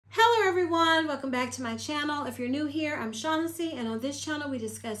everyone, welcome back to my channel. If you're new here, I'm Shaughnessy, and on this channel we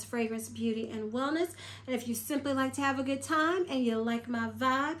discuss fragrance, beauty, and wellness. And if you simply like to have a good time and you like my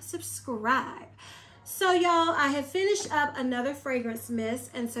vibe, subscribe. So y'all, I have finished up another fragrance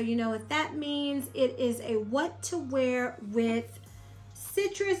mist, and so you know what that means. It is a what to wear with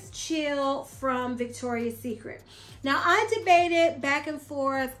citrus chill from Victoria's Secret. Now, I debated back and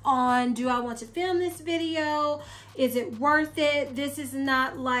forth on, do I want to film this video? Is it worth it? This is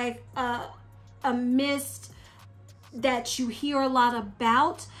not like a mist that you hear a lot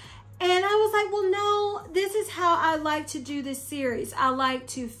about. And I was like, well, no, this is how I like to do this series. I like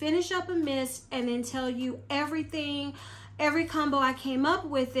to finish up a mist and then tell you everything, every combo I came up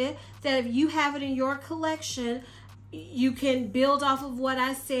with it, that if you have it in your collection, you can build off of what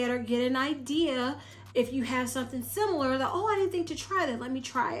I said or get an idea. If you have something similar, that, oh, I didn't think to try that, let me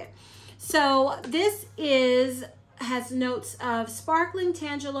try it. So this has notes of sparkling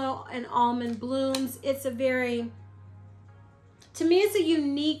tangelo and almond blooms. It's a very, to me, it's a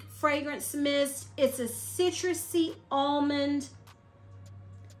unique fragrance mist. It's a citrusy almond,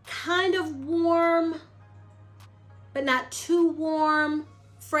 kind of warm, but not too warm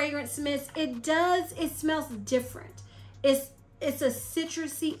fragrance mist. It smells different. It's a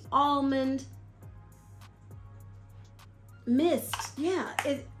citrusy almond mist. Yeah,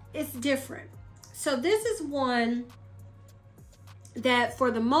 it's different. So this is one that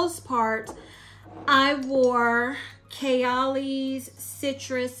for the most part I wore Kayali's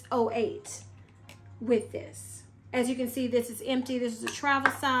Citrus 08 with this. As you can see, this is empty. This is a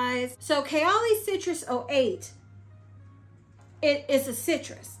travel size. So Kayali's Citrus 08, it is a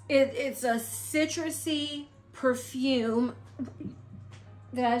citrus. It's a citrusy perfume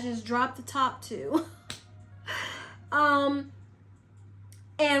that I just dropped the top to.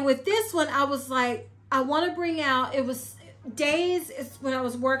 And with this one, I was like, I want to bring out, it was days when I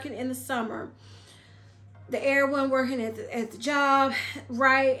was working in the summer. The air wasn't working at the job,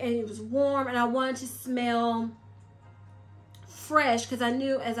 right? And it was warm, and I wanted to smell fresh because I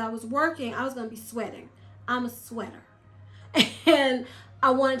knew as I was working, I was going to be sweating. I'm a sweater. And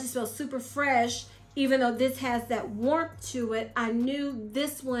I wanted to smell super fresh. Even though this has that warmth to it, I knew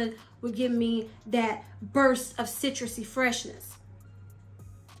this one would give me that burst of citrusy freshness.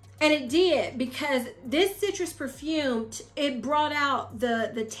 And it did, because this citrus perfume, it brought out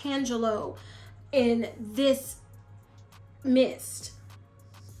the tangelo in this mist.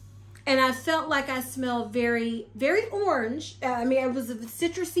 And I felt like I smelled very, very orange. I mean, it was a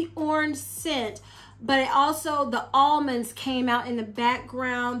citrusy orange scent, but it also, the almonds came out in the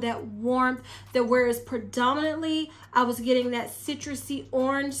background, that warmth, that whereas predominantly I was getting that citrusy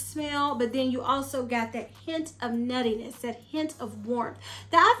orange smell, but then you also got that hint of nuttiness, that hint of warmth.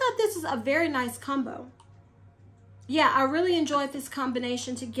 Now, I thought this was a very nice combo. Yeah, I really enjoyed this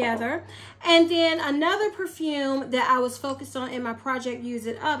combination together. And then another perfume that I was focused on in my project, Use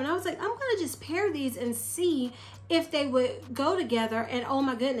It Up, and I was like, I'm gonna just pair these and see if they would go together. And oh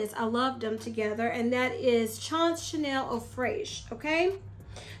my goodness, I loved them together. And that is Chance Chanel Eau Fraiche, okay?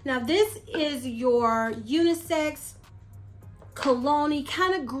 Now this is your unisex cologne,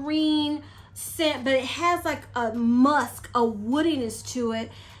 kind of green scent, but it has like a musk, a woodiness to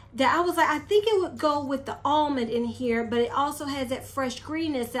it that I was like, I think it would go with the almond in here, but it also has that fresh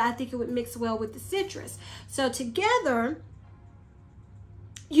greenness that I think it would mix well with the citrus. So together,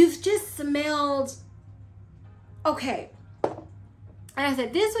 you've just smelled, okay. And I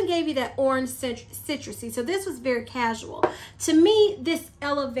said, this one gave you that orange citrusy. So this was very casual. To me, this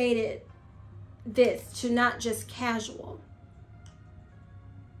elevated this to not just casual.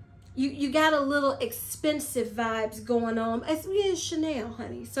 You got a little expensive vibes going on. It is Chanel,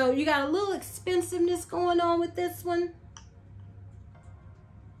 honey. So you got a little expensiveness going on with this one.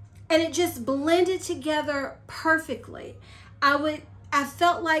 And it just blended together perfectly. I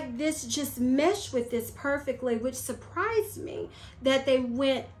felt like this just meshed with this perfectly, which surprised me that they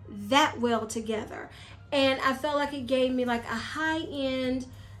went that well together. And I felt like it gave me like a high-end,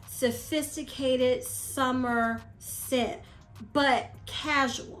 sophisticated summer scent, but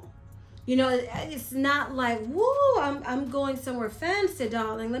casual. You know, it's not like, woo, I'm going somewhere fancy,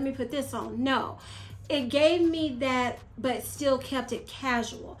 darling, let me put this on. No, it gave me that, but still kept it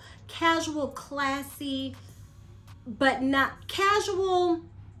casual. Casual, classy, but not casual,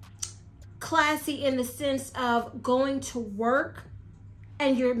 classy in the sense of going to work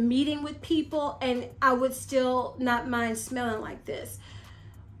and you're meeting with people, and I would still not mind smelling like this.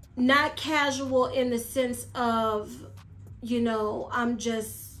 Not casual in the sense of, you know, I'm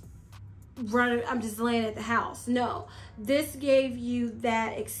just laying at the house. No, this gave you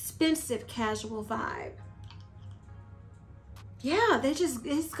that expensive casual vibe. yeah, they just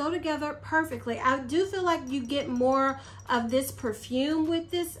go together perfectly. I do feel like you get more of this perfume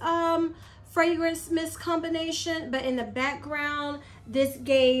with this fragrance mist combination, but in the background, this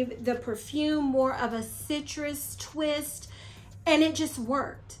gave the perfume more of a citrus twist, and it just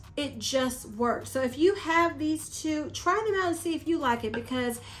worked. It just worked. So if you have these two, try them out and see if you like it,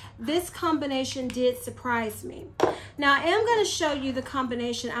 because this combination did surprise me. Now I am going to show you the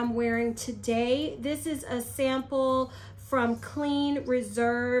combination I'm wearing today. This is a sample from Clean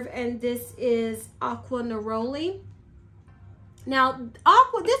Reserve, and this is Aqua Neroli. Now,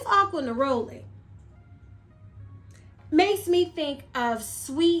 this Aqua Neroli makes me think of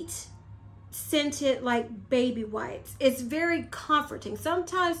sweet, scented, like baby wipes. It's very comforting.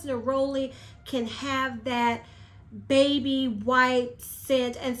 Sometimes Neroli can have that baby wipe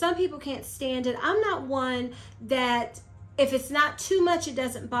scent, and some people can't stand it. I'm not one that, if it's not too much, it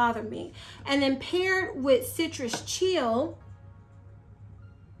doesn't bother me. And then paired with Citrus Chill,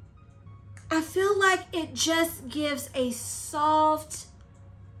 I feel like it just gives a soft,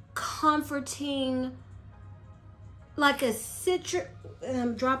 comforting, like a citrus,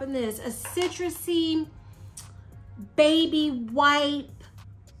 I'm dropping this, a citrusy, baby wipe,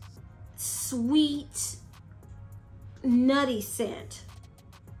 sweet, nutty scent.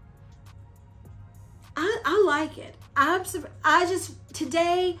 I like it. I just,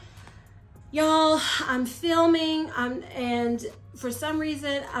 today, y'all, I'm filming, and for some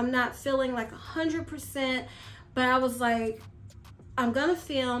reason, I'm not feeling like 100%, but I was like, I'm gonna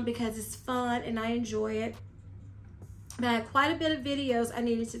film because it's fun and I enjoy it. But I had quite a bit of videos I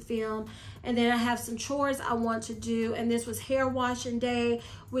needed to film, and then I have some chores I want to do, and this was hair washing day,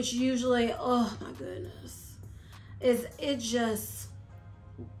 which usually, oh my goodness, I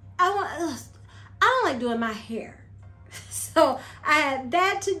don't like doing my hair. So I had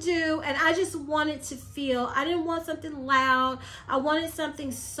that to do, and I just wanted to feel, I didn't want something loud. I wanted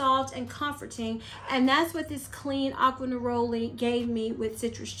something soft and comforting, and that's what this Clean Aqua Neroli gave me with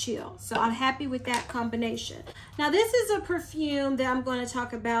Citrus Chill. So I'm happy with that combination. Now this is a perfume that I'm going to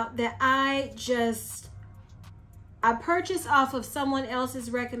talk about that I purchased off of someone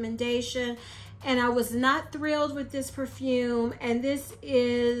else's recommendation, and I was not thrilled with this perfume, and this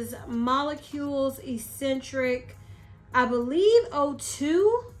is Molecules Eccentric, I believe,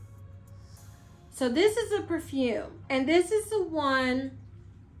 02. So this is a perfume, and this is the one,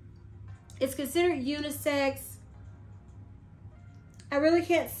 it's considered unisex. I really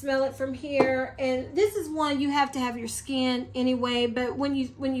can't smell it from here, and this is one you have to have your skin anyway, but when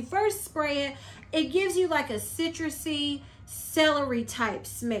you first spray it, it gives you like a citrusy, celery type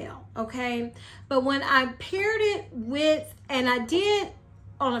smell, okay? But when I paired it with, and I did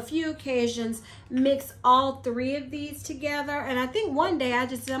on a few occasions mix all three of these together, and I think one day I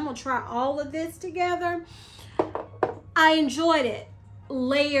just said I'm gonna try all of this together. I enjoyed it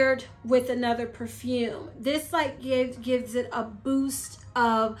layered with another perfume. This like gives it a boost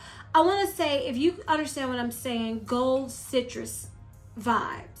of, I want to say, if you understand what I'm saying, gold citrus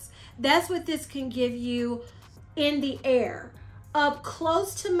vibes. That's what this can give you in the air. Up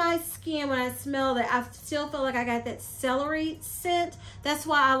close to my skin, when I smell it, I still feel like I got that celery scent. That's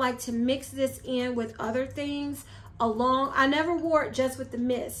why I like to mix this in with other things along. I never wore it just with the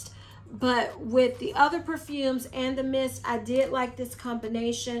mist, but with the other perfumes and the mist, I did like this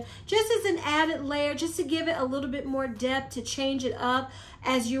combination just as an added layer, just to give it a little bit more depth, to change it up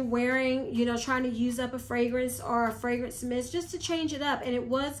as you're wearing, you know, trying to use up a fragrance or a fragrance mist, just to change it up. And it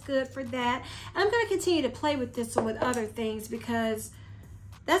was good for that. And I'm going to continue to play with this one with other things, because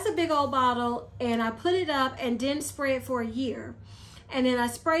that's a big old bottle, and I put it up and didn't spray it for a year. And then I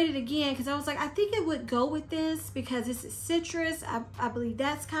sprayed it again because I was like, I think it would go with this because this is citrus. I believe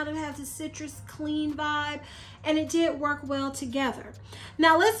that's kind of has a citrus clean vibe, and it did work well together.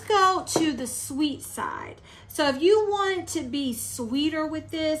 Now let's go to the sweet side. So if you want to be sweeter with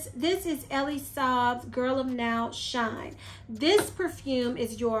this, this is Elie Saab's Girl of Now Shine. This perfume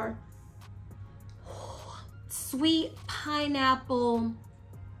is your sweet pineapple,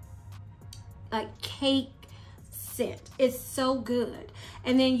 like cake scent. It's so good.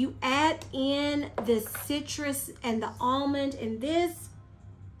 And then you add in the citrus and the almond in this.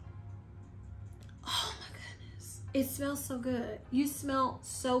 Oh my goodness. It smells so good. You smell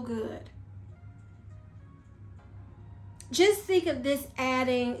so good. Just think of this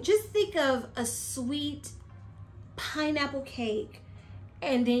adding, just think of a sweet pineapple cake,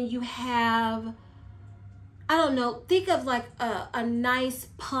 and then you have, I don't know, think of like a nice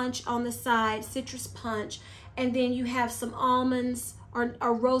punch on the side, citrus punch, and then you have some almonds or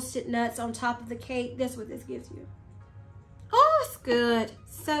roasted nuts on top of the cake. That's what this gives you. Oh, it's good.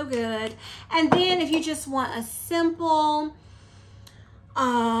 So good. And then if you just want a simple,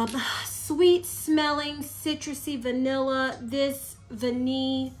 sweet smelling citrusy vanilla. This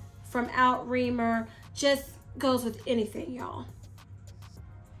vanille from Outreamer just goes with anything, y'all.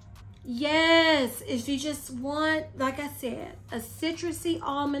 Yes, if you just want, like I said, a citrusy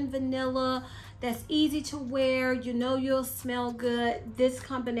almond vanilla that's easy to wear, you know you'll smell good, this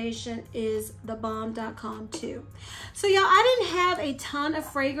combination is thebomb.com too. So y'all, I didn't have a ton of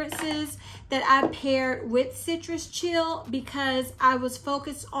fragrances that I paired with Citrus Chill because I was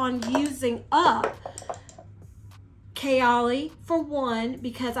focused on using up Kayali for one,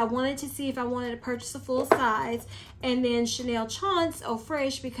 because I wanted to see if I wanted to purchase a full size, and then Chanel Chance Eau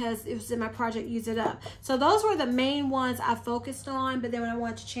Fraiche because it was in my project Use It Up. So those were the main ones I focused on, but then when I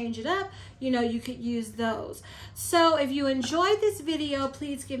wanted to change it up, you know, you could use those. So if you enjoyed this video,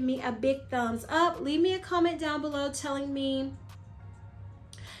 please give me a big thumbs up. Leave me a comment down below telling me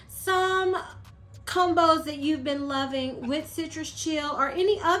some combos that you've been loving with Citrus Chill or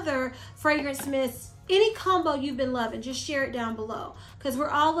any other fragrance mist. Any combo you've been loving, just share it down below, because we're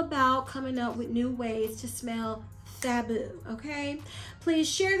all about coming up with new ways to smell Sabu, okay? Please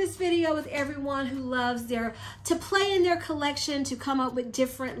share this video with everyone who loves to play in their collection, to come up with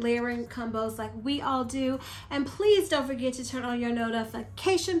different layering combos like we all do. And please don't forget to turn on your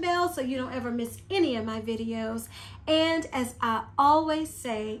notification bell so you don't ever miss any of my videos. And as I always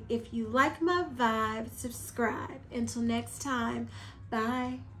say, if you like my vibe, subscribe. Until next time,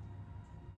 bye.